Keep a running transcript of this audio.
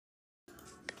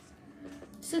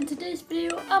So in today's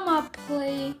video, I'm gonna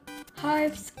play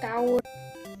Hive Skywars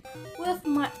with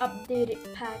my updated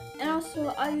pack, and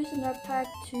also I use another pack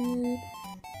to,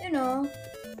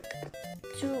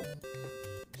 to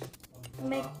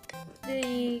make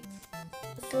the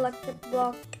selected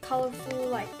block colorful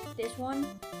like this one.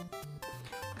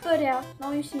 But yeah,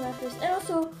 now you see my face. And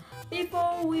also,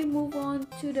 before we move on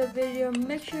to the video,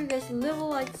 make sure you guys leave a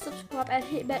like, subscribe, and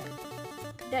hit that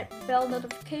bell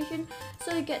notification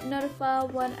so you get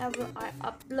notified whenever I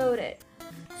upload it.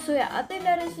 So yeah, I think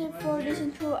that is it for this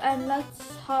intro, and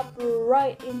let's hop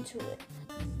right into it.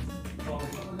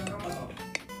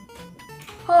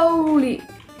 Holy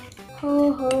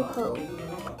ho.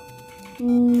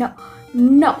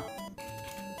 No.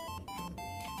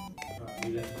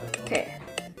 Okay,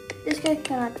 this guy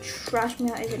kinda trashed me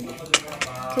out, isn't he?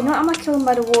 Okay, no, I'm gonna kill him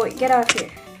by the void. Get out of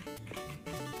here.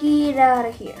 Get out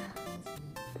of here.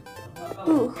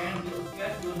 Ooh.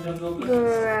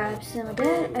 Grab some of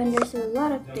that, and there's a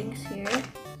lot of things here.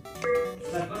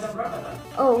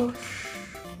 Oh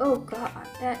god,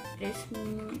 that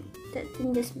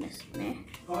thing just missed me.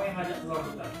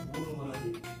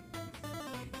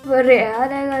 But yeah,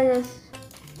 that guy just...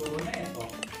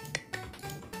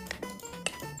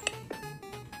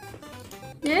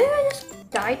 Did I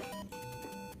just died?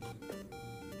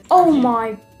 Oh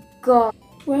my god.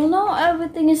 Well, now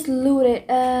everything is looted,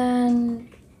 and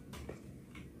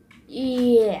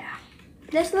yeah,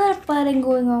 there's a lot of fighting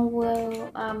going on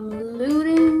while I'm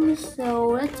looting, so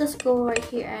let's just go right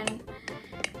here and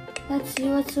let's see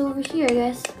what's over here,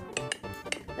 guys.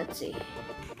 Let's see.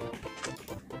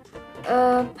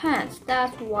 Pants,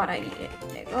 that's what I needed.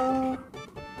 There you go.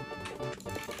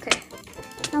 Okay,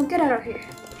 now get out of here.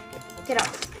 Get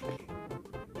out.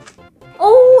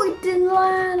 Oh, it didn't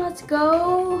land. Let's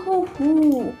go.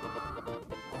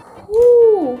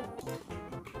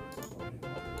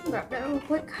 Grab that real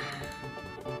quick.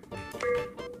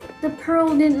 The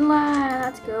pearl didn't land.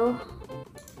 Let's go.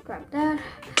 Grab that.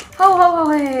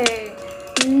 Ho, hey.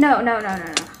 No.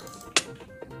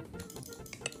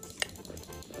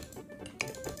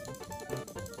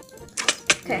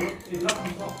 Okay.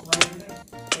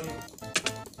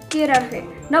 Get out of here.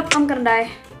 Nope, I'm gonna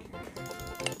die.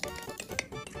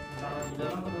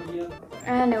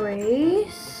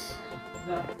 Anyways,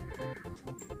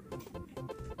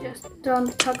 just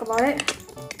don't talk about it.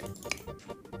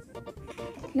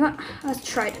 You know what? Let's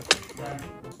try it.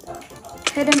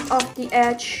 Hit him off the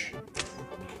edge.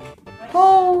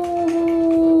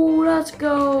 Oh, let's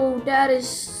go. That is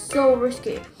so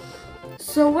risky.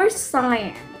 So where's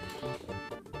Cyan?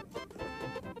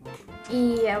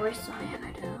 Yeah, where's Cyan?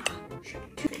 I don't know.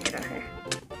 Get out here.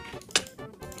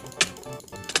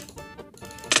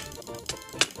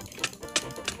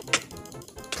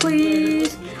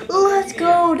 Please, let's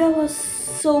go. That was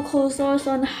so close. I was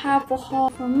on half a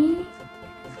heart for me,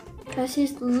 because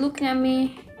he's looking at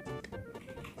me.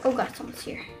 Oh god, someone's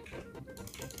here.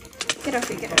 Get off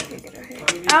here.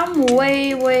 I'm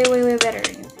way better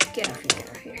than you. Get off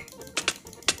here.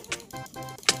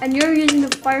 And you're using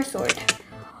the fire sword.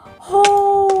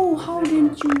 Oh, how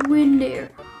didn't you win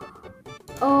there?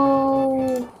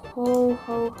 Oh, ho.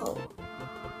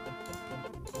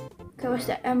 Okay, what's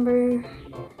that? Ember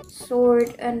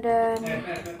sword, and then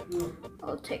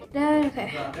I'll take that.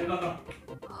 Okay.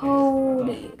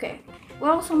 Holy. Okay.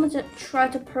 Well, someone just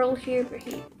tried to pearl here, but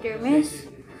they missed.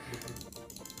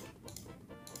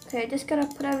 Okay, just gotta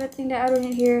put everything that I don't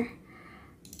need here.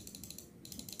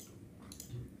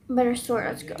 Better sword.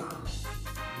 Let's go.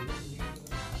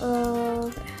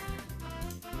 Okay.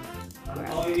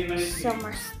 Grab some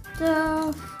more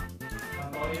stuff.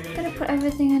 Gotta put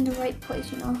everything in the right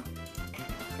place, you know.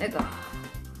 There you go.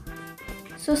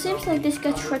 So it seems like this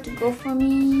guy tried to go for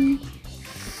me.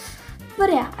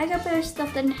 But yeah, I got better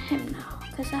stuff than him now,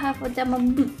 because I have a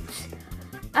diamond boots.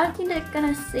 I don't think that's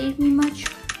gonna save me much,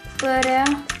 but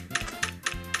yeah,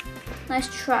 nice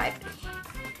try.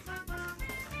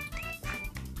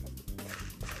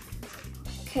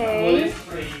 Okay,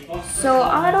 so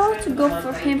I don't want to go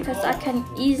for him because I can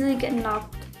easily get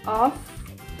knocked off.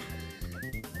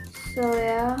 So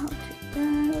yeah, I'll take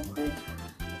that real quick.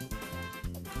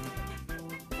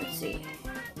 Let's see.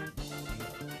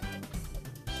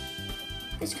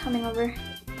 He's coming over.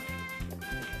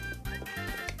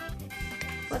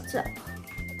 What's up?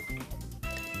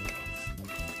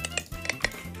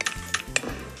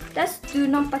 Let's do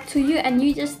knockback to you, and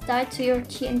you just died to your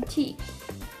TNT.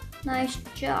 Nice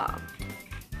job.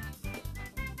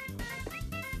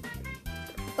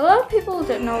 A lot of people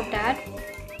don't know that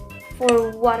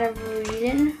for whatever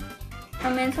reason.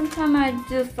 I mean, sometimes I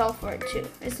do fall for it too.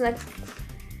 It's like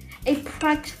a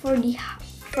practice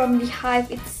from the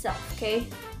hive itself, okay?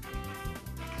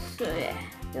 So yeah,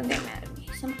 don't get mad at me.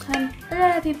 Sometimes a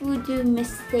lot of people do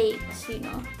mistakes, you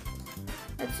know.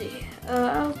 Let's see,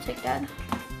 I'll take that.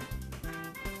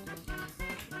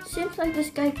 Seems like this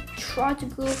guy tried to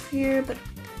go here, but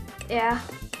yeah.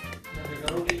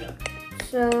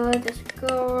 So let's just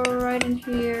go right in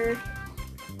here.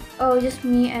 Oh, just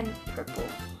me and purple.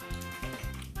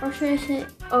 Or should I say,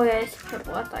 oh yeah, it's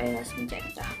purple. I thought it was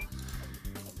magenta.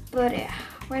 But yeah,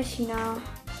 where is he now?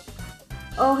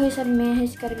 Oh, he's admin.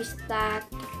 He's gotta be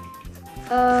stacked.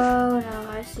 Oh no,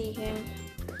 I see him.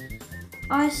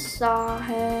 I saw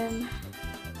him.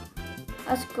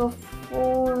 Let's go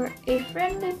for a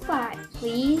friendly fight,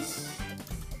 please.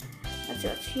 Let's see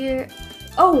what's here.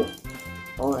 Oh,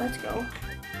 let's go.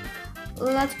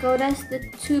 Let's go. That's the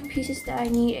 2 pieces that I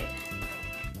needed.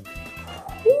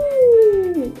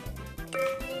 Woo!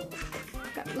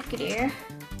 Got lucky there.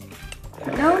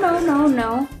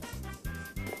 No.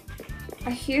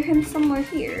 I hear him somewhere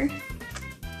here.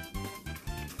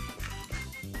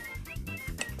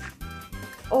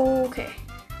 Okay.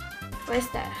 Where's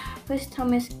that? Please tell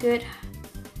me it's good.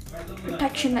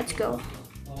 Protection, let's go.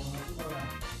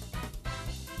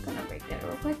 Gonna break that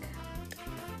real quick.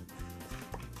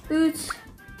 Boots.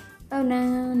 Oh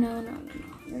no.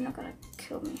 You're not gonna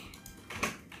kill me.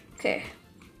 Okay.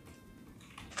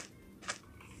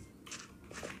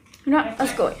 No,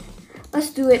 let's go.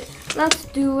 Let's do it.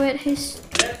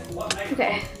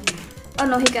 Okay. Oh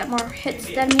no, he got more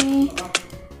hits than me.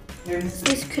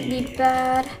 This could be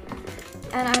bad.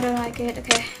 And I don't like it.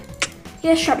 Okay. He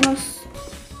has sharpness.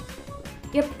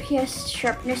 Yep, he has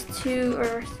sharpness 2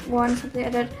 or 1, something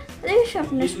like that. I think it's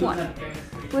sharpness 1.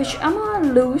 Which I'm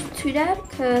gonna lose to that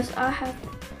because I have,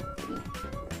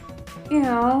 you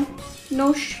know,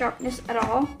 no sharpness at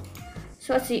all.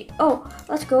 So let's see. Oh,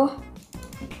 let's go.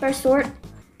 First sword.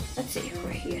 Let's see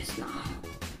where he is now.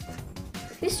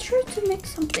 He's trying to make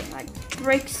something, like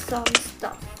break some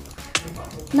stuff.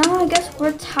 Now I guess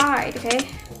we're tied, okay?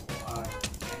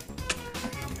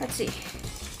 Let's see.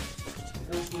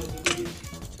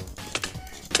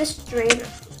 Just straight.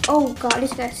 Oh god,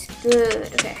 this guy's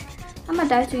good. Okay. I'm gonna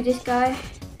die to this guy.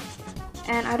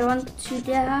 And I don't want to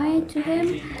die to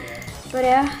him. But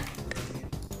yeah.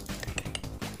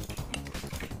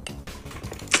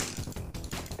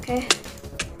 Okay.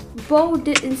 Bow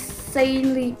did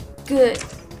insanely good.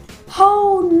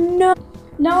 Oh no!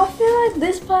 Now I feel like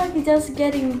this pack is just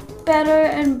getting better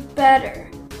and better,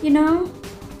 you know?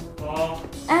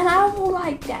 And I will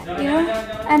like that, you know?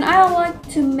 And I would like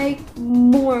to make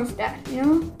more of that, you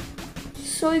know?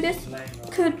 So you guys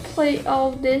could play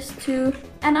all this too.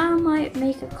 And I might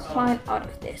make a client out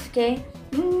of this, okay?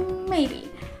 Maybe.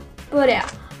 But yeah.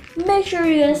 Make sure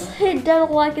you guys hit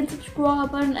that like and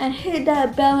subscribe button and hit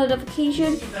that bell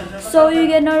notification so you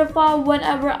get notified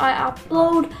whenever I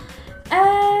upload.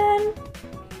 And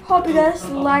hope you guys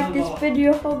like this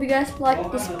video. Hope you guys like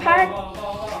this pack,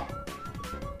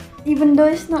 even though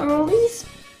it's not released.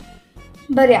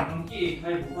 But yeah,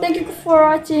 thank you for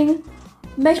watching.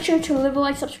 Make sure to leave a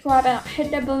like, subscribe, and hit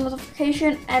that bell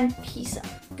notification. And peace out.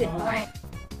 Goodbye.